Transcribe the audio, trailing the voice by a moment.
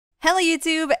Hello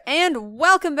YouTube, and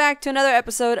welcome back to another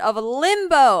episode of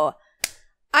Limbo!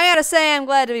 I gotta say, I'm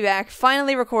glad to be back,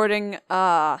 finally recording,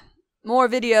 more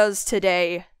videos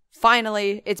today.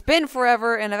 Finally. It's been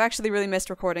forever, and I've actually really missed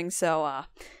recording, so,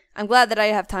 I'm glad that I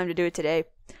have time to do it today.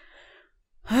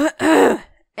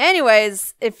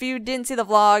 Anyways, if you didn't see the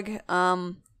vlog,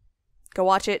 go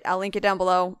watch it. I'll link it down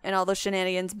below, and all those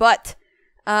shenanigans, but,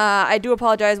 I do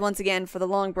apologize once again for the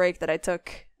long break that I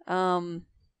took.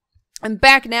 I'm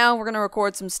back now. We're gonna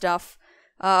record some stuff.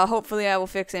 Hopefully I will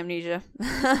fix amnesia.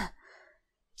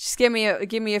 Just give me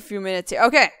a few minutes here.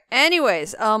 Okay.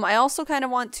 Anyways, I also kind of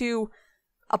want to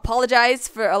apologize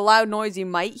for a loud noise you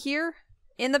might hear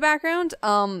in the background.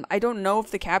 I don't know if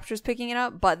the capture's picking it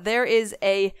up, but there is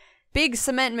a big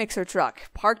cement mixer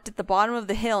truck parked at the bottom of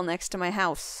the hill next to my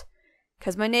house.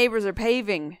 'Cause my neighbors are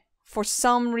paving. For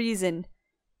some reason,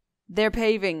 they're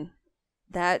paving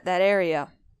that area.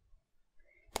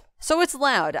 So it's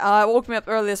loud. It woke me up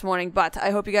early this morning, but I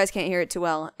hope you guys can't hear it too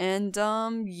well. And,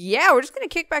 yeah, we're just gonna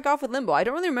kick back off with Limbo. I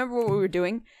don't really remember what we were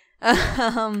doing.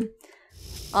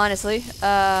 Honestly.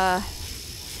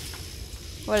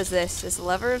 What is this? This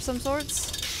lever of some sorts?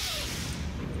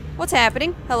 What's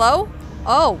happening? Hello?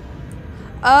 Oh.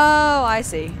 Oh, I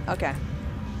see. Okay.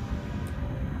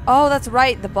 Oh, that's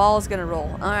right. The ball is gonna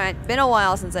roll. Alright. Been a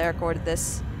while since I recorded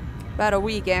this. About a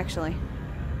week, actually.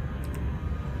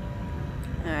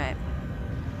 Alright.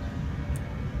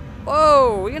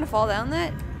 Whoa, we gonna fall down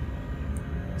that?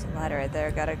 There's a ladder right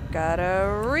there.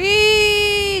 Gotta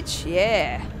reach!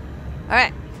 Yeah.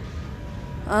 Alright.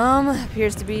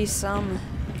 Appears to be some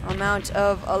amount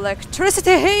of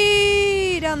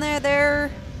electricity down there.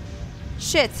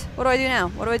 Shit. What do I do now?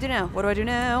 What do I do now? What do I do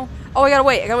now? Oh, I gotta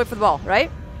wait. I gotta wait for the ball,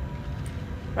 right?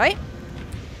 Right?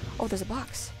 Oh, there's a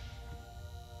box.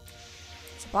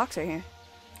 There's a box right here.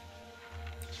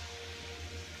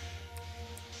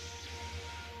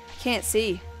 Can't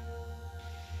see.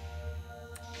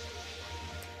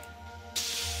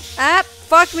 Ah,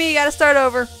 fuck me, gotta start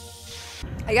over.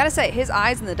 I gotta say, his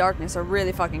eyes in the darkness are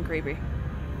really fucking creepy.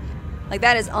 Like,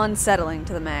 that is unsettling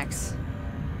to the max.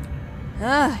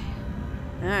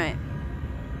 Alright.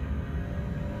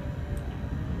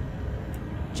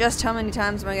 Just how many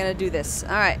times am I gonna do this?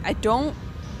 Alright, I don't...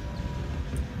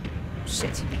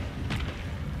 Shit.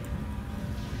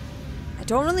 I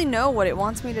don't really know what it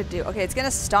wants me to do. Okay, it's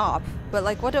gonna stop, but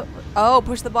like what do... Oh,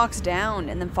 push the box down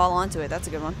and then fall onto it. That's a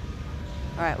good one.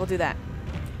 Alright, we'll do that.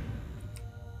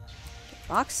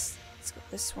 Box. Let's go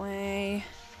this way.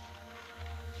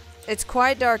 It's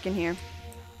quite dark in here.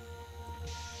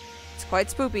 It's quite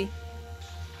spoopy.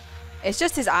 It's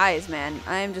just his eyes, man.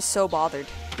 I am just so bothered.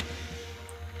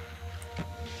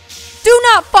 Do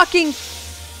not fucking...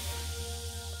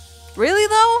 Really,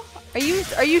 though?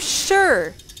 Are you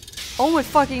sure? Oh my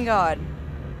fucking god.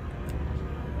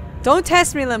 Don't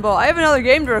test me, Limbo. I have another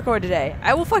game to record today.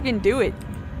 I will fucking do it.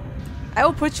 I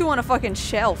will put you on a fucking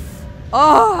shelf.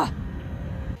 Oh!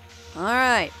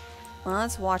 Alright. Well,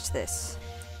 let's watch this.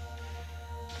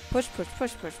 Push, push,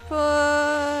 push, push,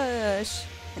 push.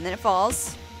 And then it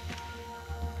falls.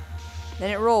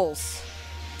 Then it rolls.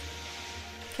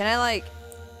 Can I, like...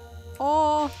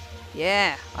 Oh!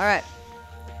 Yeah. Alright.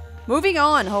 Moving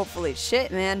on, hopefully.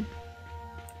 Shit, man.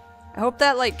 I hope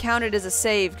that, like, counted as a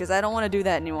save, because I don't want to do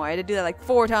that anymore. I had to do that, like,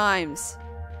 4 times.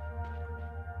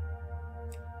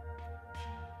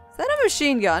 Is that a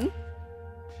machine gun?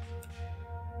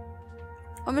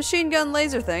 A machine gun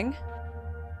laser thing?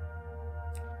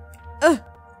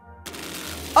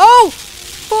 Oh!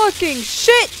 Fucking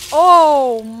shit!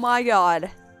 Oh, my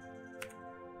god.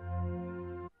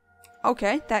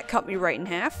 Okay, that cut me right in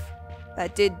half.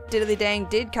 That diddly dang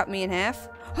did cut me in half.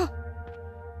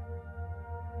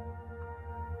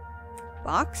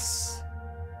 Box?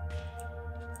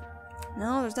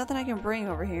 No, there's nothing I can bring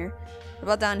over here. What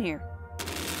about down here?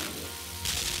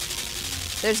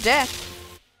 There's death.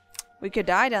 We could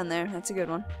die down there. That's a good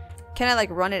one. Can I, like,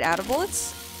 run it out of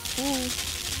bullets? Ooh.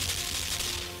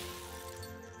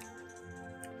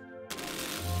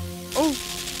 Oh.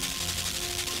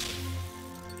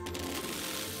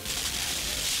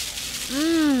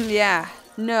 Yeah.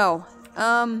 No.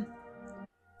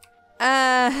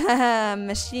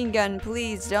 Machine gun,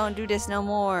 please don't do this no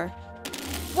more.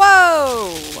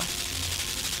 Whoa!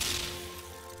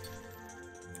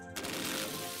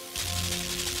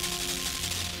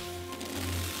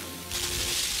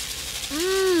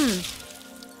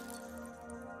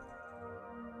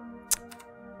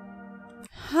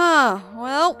 Huh,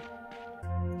 well.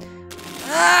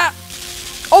 Ah!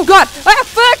 Oh god! Ah,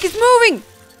 fuck! It's moving!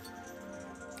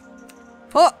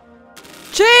 Oh!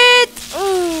 Shit!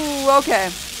 Ooh, okay.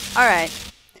 Alright.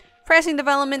 Pressing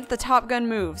development, the Top Gun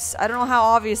moves. I don't know how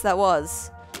obvious that was,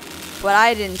 but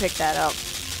I didn't pick that up.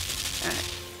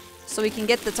 Alright. So we can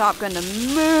get the Top Gun to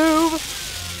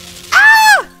move.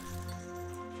 Ah!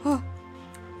 Oh.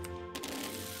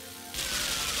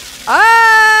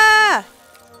 Ah!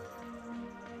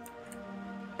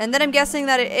 And then I'm guessing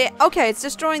that okay, it's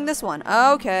destroying this one.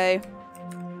 Okay.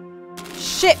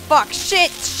 Shit, fuck,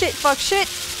 shit, shit, fuck, shit.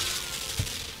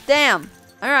 Damn.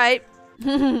 Alright.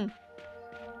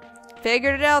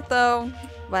 Figured it out though.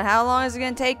 But how long is it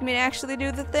gonna take me to actually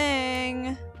do the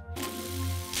thing?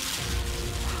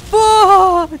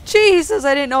 Oh, Jesus,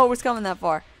 I didn't know it was coming that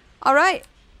far. Alright.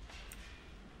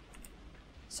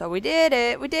 So we did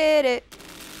it. We did it.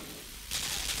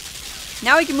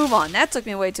 Now we can move on. That took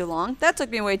me way too long. That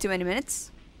took me way too many minutes.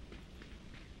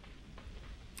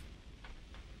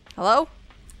 Hello?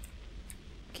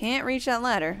 Can't reach that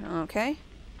ladder. Okay.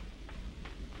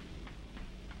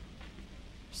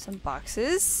 Some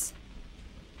boxes.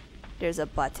 There's a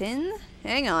button.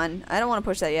 Hang on. I don't want to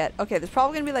push that yet. Okay, there's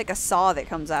probably going to be like a saw that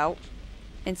comes out.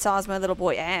 And saws my little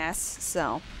boy ass,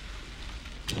 so.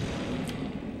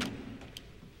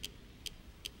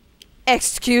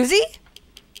 Excuse me?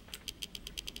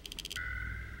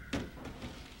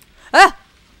 Ah!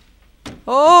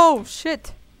 Oh,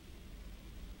 shit.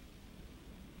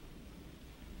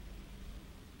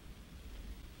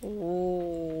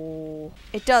 Oh.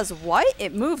 It does what?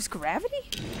 It moves gravity?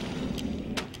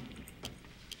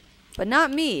 But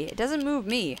not me. It doesn't move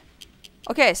me.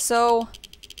 Okay, so.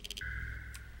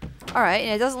 Alright, and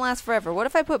it doesn't last forever. What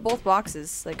if I put both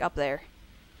boxes, like, up there?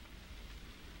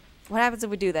 What happens if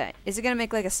we do that? Is it gonna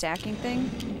make, like, a stacking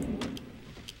thing?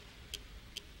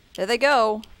 There they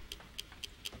go.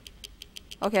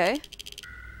 Okay.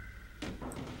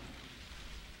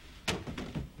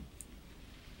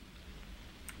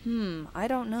 I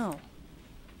don't know.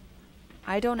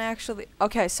 I don't actually...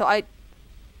 Okay, so I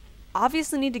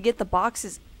obviously need to get the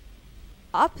boxes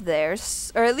up there.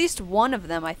 Or at least one of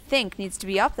them, I think, needs to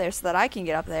be up there so that I can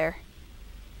get up there.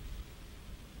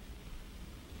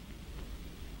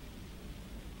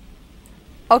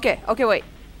 Okay, okay, wait.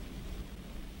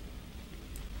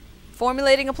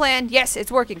 Formulating a plan. Yes,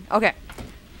 it's working. Okay.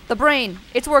 The brain.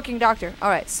 It's working, doctor.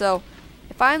 Alright, so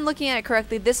if I'm looking at it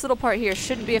correctly, this little part here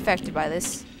shouldn't be affected by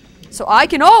this. So I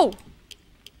can... Oh!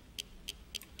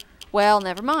 Well,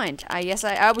 never mind. I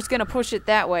was gonna push it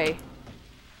that way.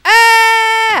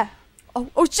 Ah! Oh,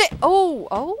 oh shit! Oh,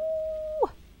 oh!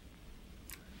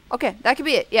 Okay, that could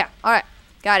be it. Yeah, alright.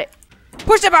 Got it.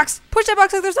 Push that box! Push that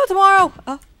box like there's no tomorrow!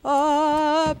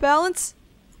 Balance.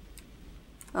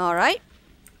 Alright.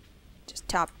 Just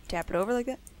tap it over like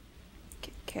that.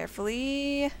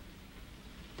 Carefully.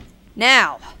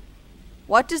 Now,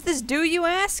 what does this do, you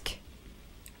ask?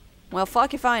 Well,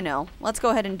 fuck if I know. Let's go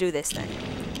ahead and do this thing.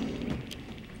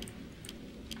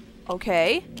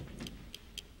 Okay.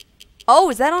 Oh,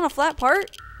 is that on a flat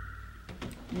part?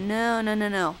 No, no, no,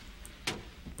 no.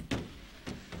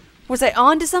 Was I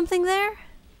onto something there?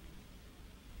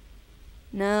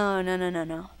 No, no, no, no,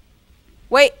 no.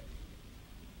 Wait.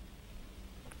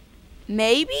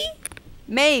 Maybe?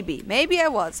 Maybe. Maybe I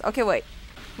was. Okay, wait.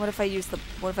 What if I use the...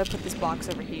 What if I put this box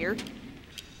over here?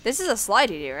 This is a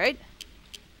slidey, right?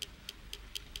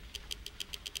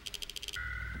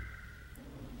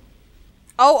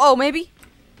 Oh, maybe?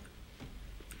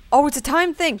 Oh, it's a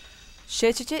time thing.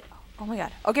 Shit, shit, shit. Oh my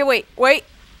god. Okay, wait, wait.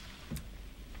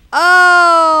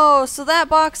 Oh, so that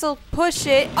box will push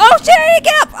it. Oh shit, I didn't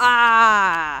get up!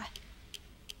 Ah!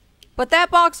 But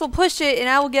that box will push it and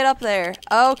I will get up there.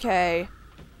 Okay.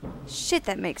 Shit,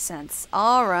 that makes sense.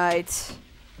 Alright.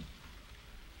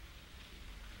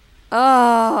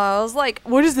 I was like,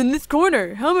 what is in this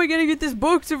corner? How am I gonna get this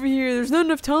box over here? There's not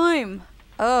enough time.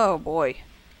 Oh boy.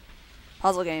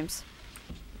 Puzzle games.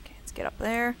 Okay, let's get up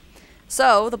there.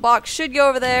 So, the box should go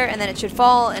over there, and then it should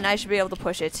fall, and I should be able to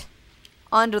push it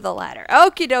onto the ladder.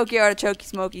 Okie dokie, artichoke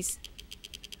smokies.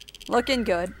 Looking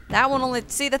good. That one only...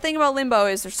 See, the thing about Limbo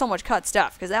is there's so much cut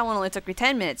stuff, because that one only took me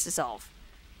 10 minutes to solve.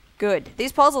 Good.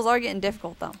 These puzzles are getting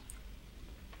difficult, though.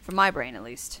 For my brain, at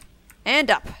least.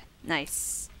 And up.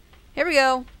 Nice. Here we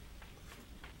go.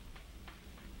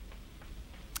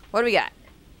 What do we got?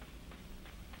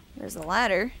 There's the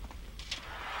ladder.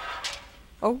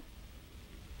 Oh.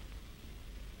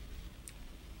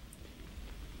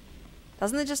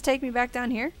 Doesn't it just take me back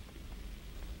down here?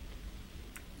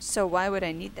 So why would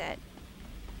I need that?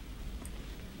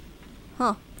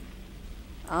 Huh.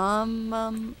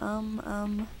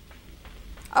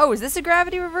 Oh, is this a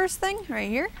gravity reverse thing? Right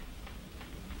here?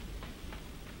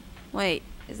 Wait,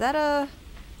 is that a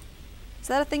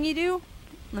thing you do?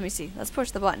 Let me see. Let's push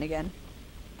the button again.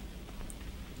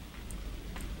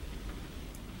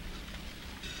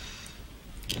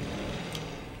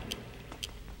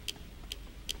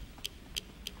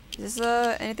 Does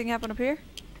this, anything happen up here?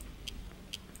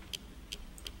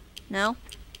 No?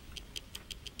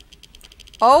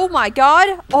 Oh my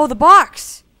god! Oh, the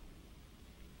box!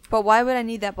 But why would I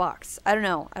need that box? I don't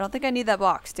know. I don't think I need that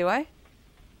box, do I?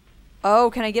 Oh,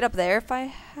 can I get up there if I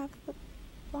have the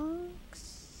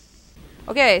box?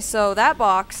 Okay, so that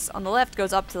box on the left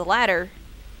goes up to the ladder.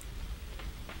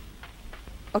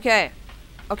 Okay.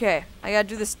 Okay, I gotta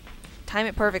do this, time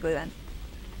it perfectly then.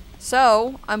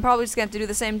 So, I'm probably just gonna have to do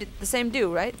the same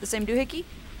do, right? The same doohickey?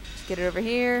 Just get it over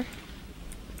here.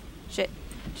 Shit.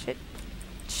 Shit.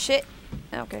 Shit.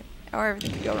 Okay. Or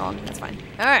everything could go wrong. That's fine.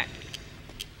 Alright.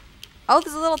 Oh,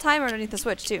 there's a little timer underneath the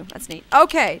switch, too. That's neat.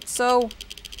 Okay, so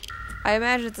I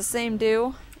imagine it's the same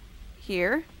do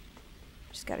here.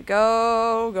 Just gotta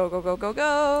go. Go, go, go, go,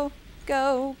 go.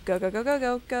 Go, go, go, go, go,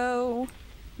 go, go.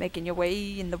 Making your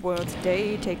way in the world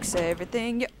today takes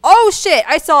everything. Oh, shit!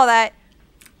 I saw that.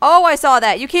 Oh, I saw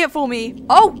that. You can't fool me.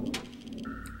 Oh!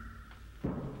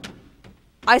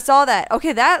 I saw that.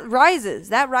 Okay, that rises.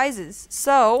 That rises.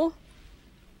 So...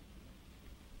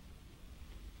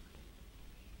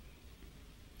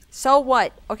 So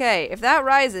what? Okay, if that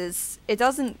rises, it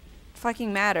doesn't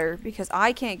fucking matter because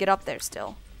I can't get up there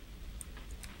still.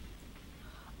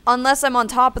 Unless I'm on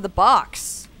top of the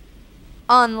box.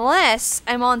 Unless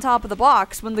I'm on top of the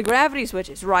box when the gravity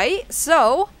switches, right?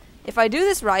 So, if I do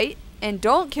this right and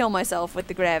don't kill myself with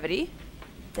the gravity,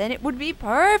 then it would be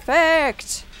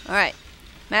perfect. Alright,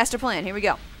 master plan, here we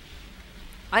go.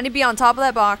 I need to be on top of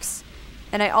that box.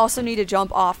 And I also need to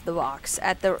jump off the box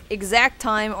at the exact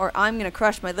time or I'm gonna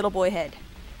crush my little boy head.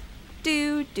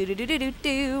 Do, do, do, do, do, do,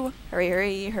 do. Hurry,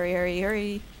 hurry, hurry, hurry,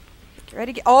 hurry. Get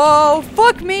ready, get— oh,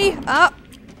 fuck me! Ah!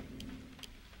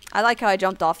 I like how I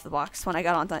jumped off the box when I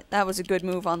got on that. That was a good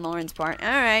move on Lauren's part.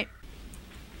 Alright.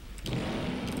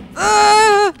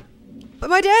 Am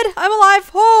I dead? I'm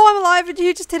alive! Oh, I'm alive!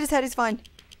 He just hit his head, he's fine.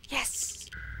 Yes!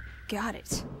 Got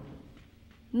it.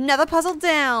 Another puzzle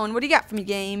down. What do you got for me,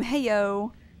 game? Hey,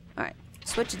 yo. Alright.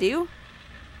 Switch do.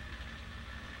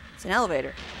 It's an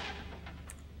elevator.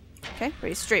 Okay,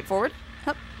 pretty straightforward.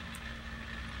 Hup.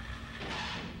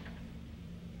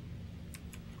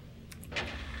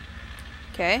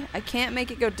 Okay, I can't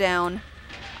make it go down.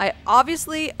 I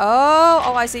obviously...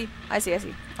 oh, I see. I see, I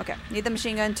see. Okay, need the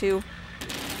machine gun to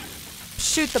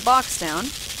shoot the box down.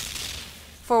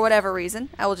 For whatever reason.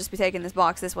 I will just be taking this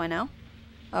box this way now.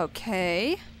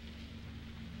 Okay.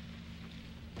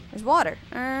 There's water.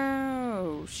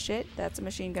 Oh, shit. That's a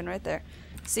machine gun right there.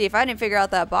 See, if I didn't figure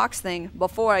out that box thing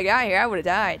before I got here, I would have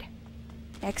died.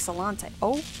 Excellente.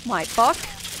 Oh, my fuck.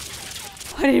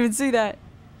 I didn't even see that.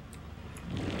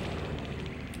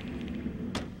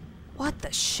 What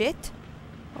the shit?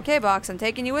 Okay, box. I'm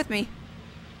taking you with me.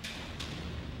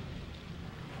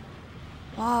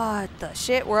 What the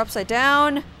shit? We're upside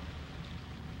down.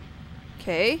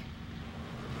 Okay.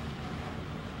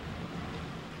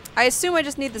 I assume I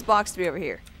just need this box to be over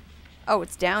here. Oh,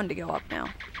 it's down to go up now.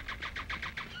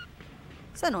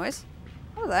 What's that noise?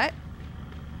 What was that?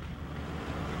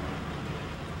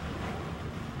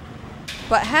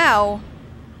 But how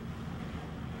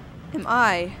am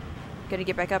I gonna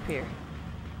get back up here?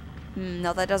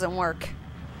 No, that doesn't work.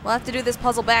 We'll have to do this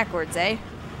puzzle backwards, eh?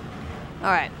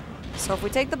 Alright. So if we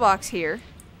take the box here,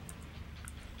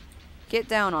 get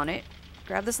down on it,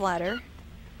 grab this ladder,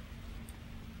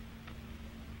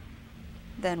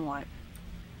 then what?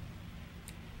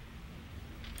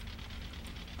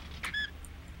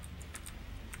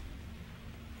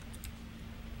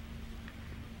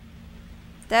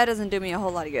 That doesn't do me a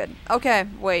whole lot of good. Okay,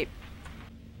 wait.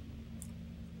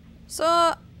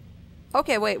 So...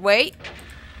 okay, wait.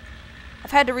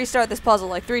 I've had to restart this puzzle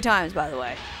like 3 times, by the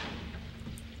way.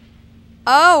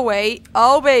 Oh, wait.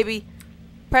 Oh, baby.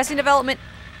 Pressing development.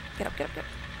 Get up, get up, get up.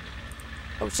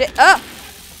 Oh, shit. Ah!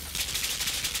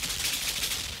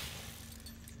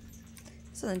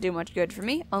 This doesn't do much good for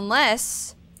me.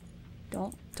 Unless...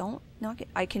 Don't knock it.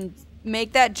 I can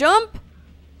make that jump.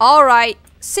 Alright.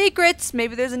 Secrets.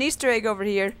 Maybe there's an Easter egg over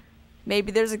here.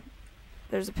 Maybe there's a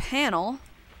panel.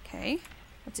 Okay.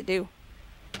 What's it do?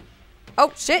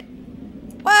 Oh, shit.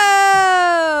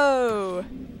 Whoa!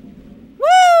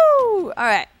 Woo!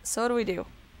 Alright. So what do we do?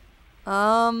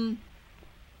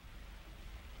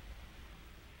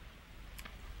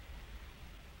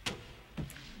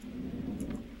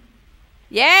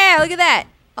 Yeah, look at that.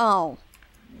 Oh.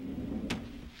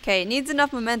 Okay, it needs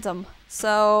enough momentum.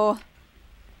 So...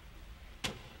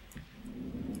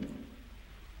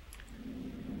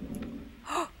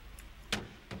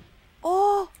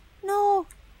 oh, no.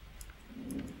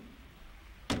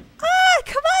 Ah,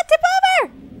 come on, tip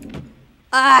over.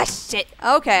 Ah, shit.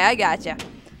 Okay, I gotcha.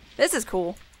 This is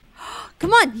cool.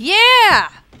 Come on. Yeah.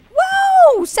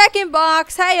 Woo! Second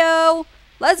box. Hey-o.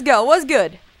 Let's go. What's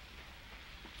good?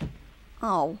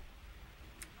 Oh.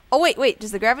 Oh, wait.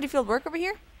 Does the gravity field work over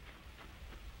here?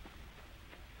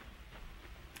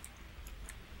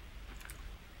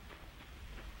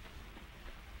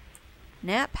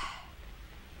 Nap.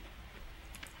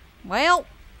 Well,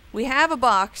 we have a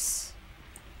box.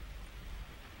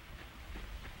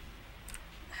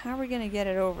 How are we gonna get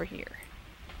it over here?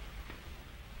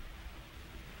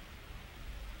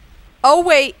 Oh,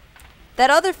 wait. That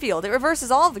other field, it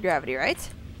reverses all of the gravity, right?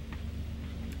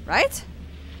 Right?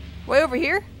 Way over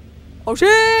here? Oh,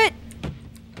 shit!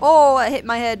 Oh, I hit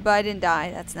my head, but I didn't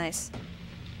die. That's nice.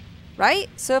 Right?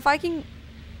 So if I can...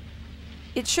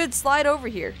 It should slide over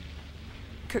here.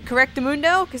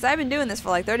 Correctamundo? Because I've been doing this for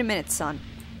like 30 minutes, son.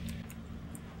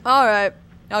 Alright.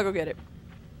 I'll go get it.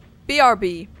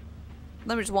 BRB.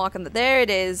 Let me just walk on the... There it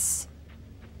is.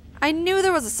 I knew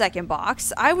there was a second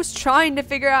box. I was trying to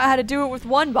figure out how to do it with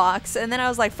one box, and then I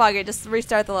was like, fuck it, just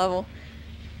restart the level.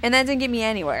 And that didn't get me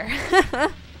anywhere.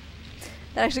 That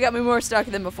actually got me more stuck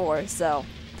than before, so.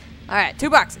 Alright, 2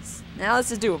 boxes. Now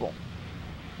this is doable.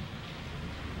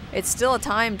 It's still a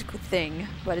timed thing,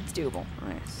 but it's doable.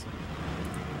 Alright, so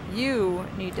you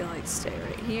need to like stay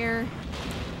right here.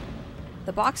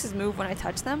 The boxes move when I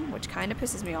touch them, which kind of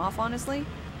pisses me off, honestly.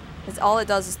 Because all it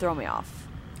does is throw me off.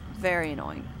 Very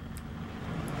annoying.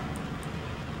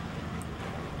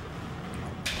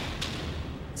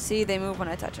 See, they move when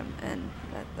I touch them, and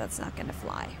that's not gonna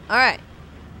fly. Alright.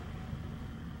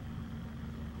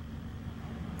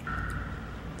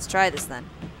 Let's try this then.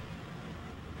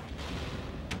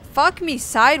 Fuck me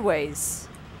sideways.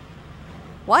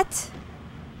 What?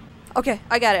 Okay,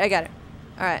 I got it.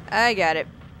 Alright, I got it.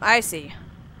 I see.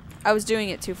 I was doing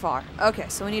it too far. Okay,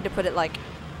 so we need to put it like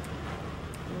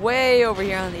way over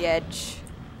here on the edge.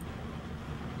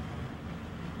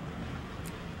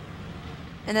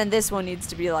 And then this one needs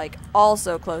to be like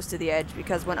also close to the edge,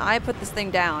 because when I put this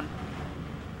thing down...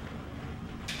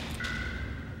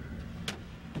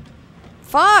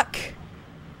 Fuck!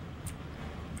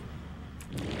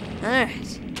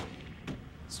 Alright.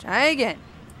 Let's try again.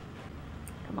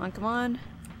 Come on.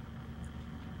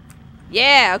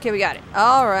 Yeah, okay, we got it.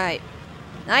 Alright.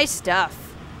 Nice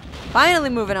stuff. Finally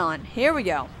moving on. Here we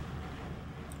go.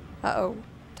 Uh-oh.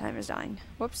 Time is dying.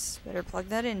 Whoops. Better plug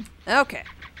that in. Okay.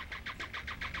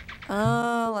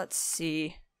 Let's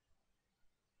see.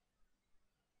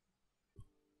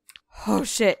 Oh,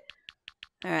 shit.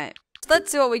 Alright.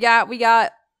 Let's see what we got. We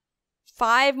got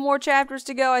 5 more chapters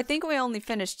to go. I think we only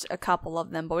finished a couple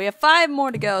of them, but we have 5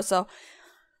 more to go, so...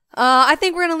 I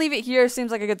think we're gonna leave it here.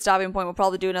 Seems like a good stopping point. We'll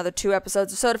probably do another 2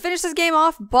 episodes or so to finish this game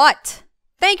off, but...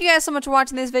 Thank you guys so much for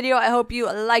watching this video. I hope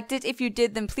you liked it. If you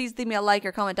did, then please leave me a like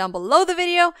or comment down below the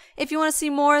video. If you want to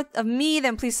see more of me,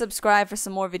 then please subscribe for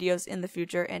some more videos in the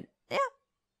future. And yeah.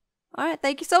 Alright,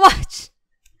 thank you so much.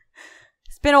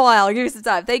 It's been a while. I'll give you some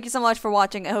time. Thank you so much for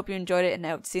watching. I hope you enjoyed it, and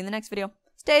I hope to see you in the next video.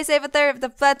 Stay safe out there.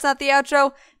 If that's not the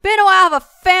outro, been a while. Have a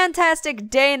fantastic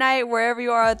day, night, wherever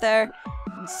you are out there.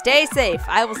 And stay safe.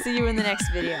 I will see you in the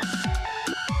next video.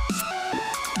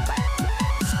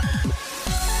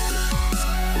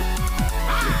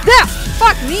 Yeah!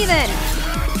 Fuck me then!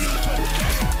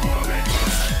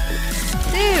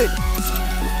 Dude!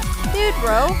 Dude,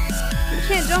 bro! You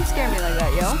can't jump scare me like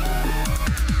that, yo.